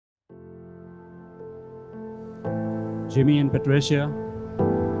Jimmy and Patricia,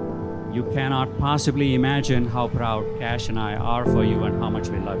 you cannot possibly imagine how proud Cash and I are for you and how much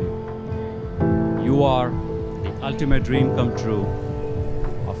we love you. You are the ultimate dream come true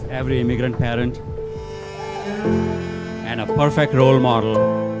of every immigrant parent and a perfect role model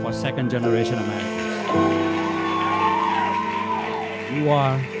for second-generation Americans. You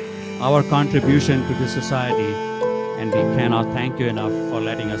are our contribution to this society, and we cannot thank you enough for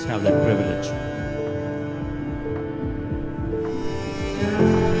letting us have that privilege.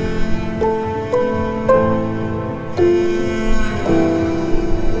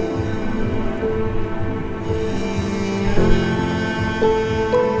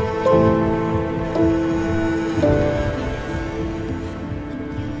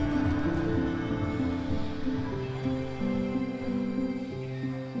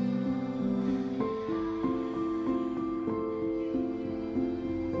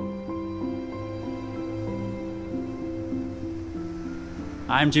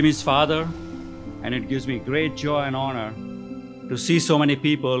 I'm Jimmy's father, and it gives me great joy and honor to see so many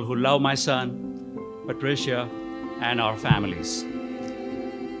people who love my son, Patricia, and our families.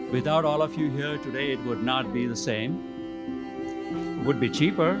 Without all of you here today, it would not be the same. It would be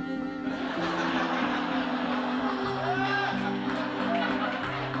cheaper.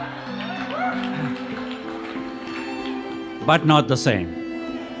 But not the same.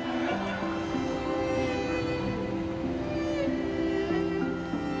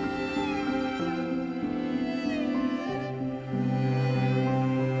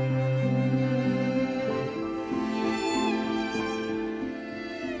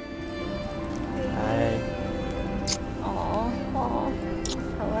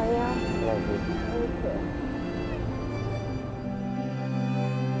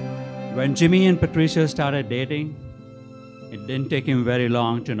 When Jimmy and Patricia started dating, it didn't take him very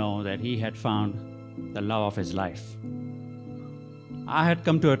long to know that he had found the love of his life. I had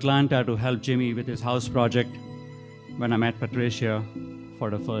come to Atlanta to help Jimmy with his house project when I met Patricia for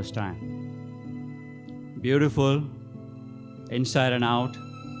the first time. Beautiful, inside and out,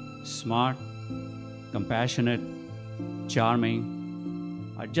 smart, compassionate,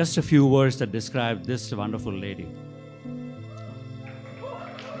 charming are just a few words that describe this wonderful lady.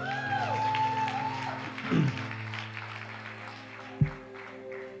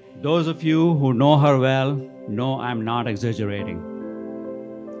 Those of you who know her well know I'm not exaggerating.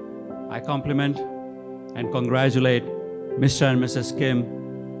 I compliment and congratulate Mr. and Mrs. Kim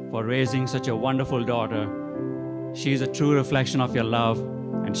for raising such a wonderful daughter. She is a true reflection of your love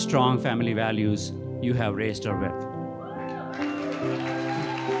and strong family values you have raised her with.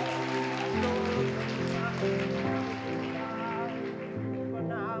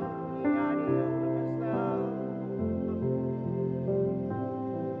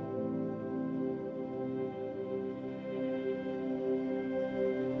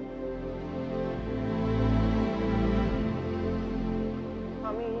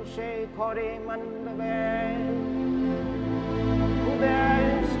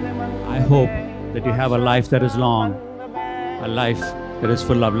 I hope that you have a life that is long, a life that is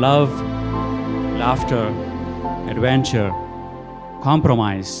full of love, laughter, adventure,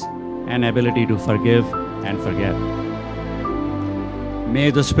 compromise, and ability to forgive and forget.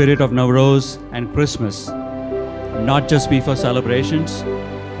 May the spirit of Nowruz and Christmas not just be for celebrations,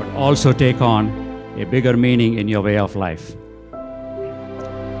 but also take on a bigger meaning in your way of life.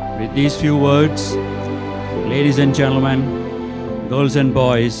 With these few words, ladies and gentlemen, girls and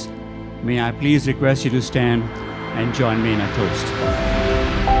boys, may I please request you to stand and join me in a toast.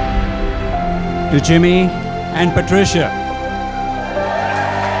 To Jimmy and Patricia.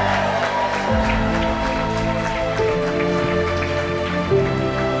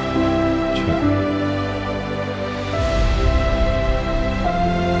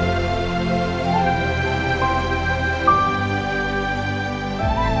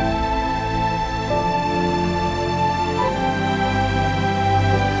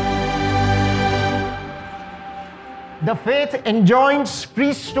 The faith enjoins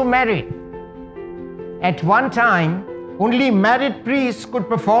priests to marry. At one time, only married priests could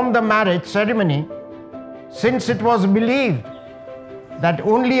perform the marriage ceremony, since it was believed that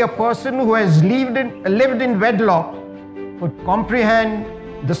only a person who has lived in wedlock could comprehend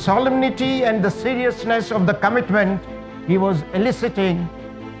the solemnity and the seriousness of the commitment he was eliciting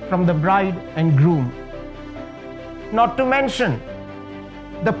from the bride and groom. Not to mention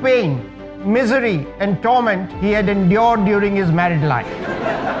the pain, misery and torment he had endured during his married life.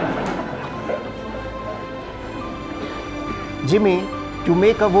 Jimmy, to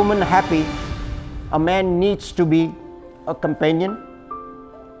make a woman happy, a man needs to be a companion,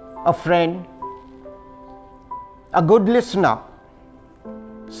 a friend, a good listener,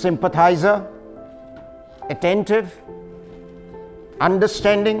 sympathizer, attentive,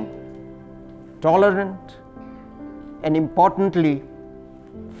 understanding, tolerant, and importantly,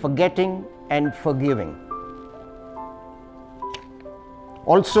 forgetting and forgiving.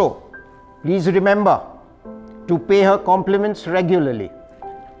 Also, please remember to pay her compliments regularly,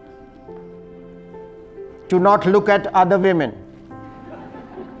 to not look at other women,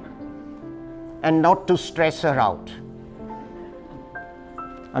 and not to stress her out.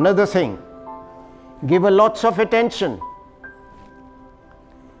 Another thing, give her lots of attention,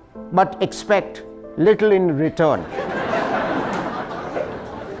 but expect little in return.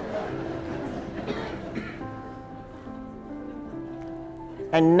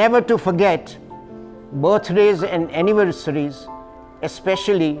 And never to forget birthdays and anniversaries,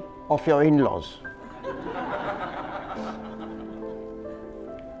 especially of your in-laws.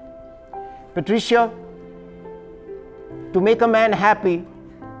 Patricia, to make a man happy,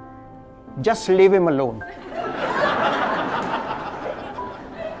 just leave him alone.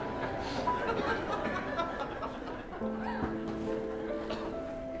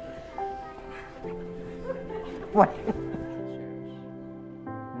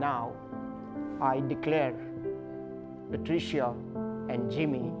 Now, I declare Patricia and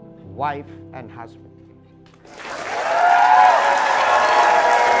Jimmy wife and husband.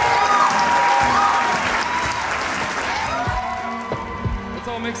 Let's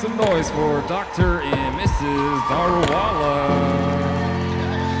all make some noise for Dr. and Mrs. Darawala.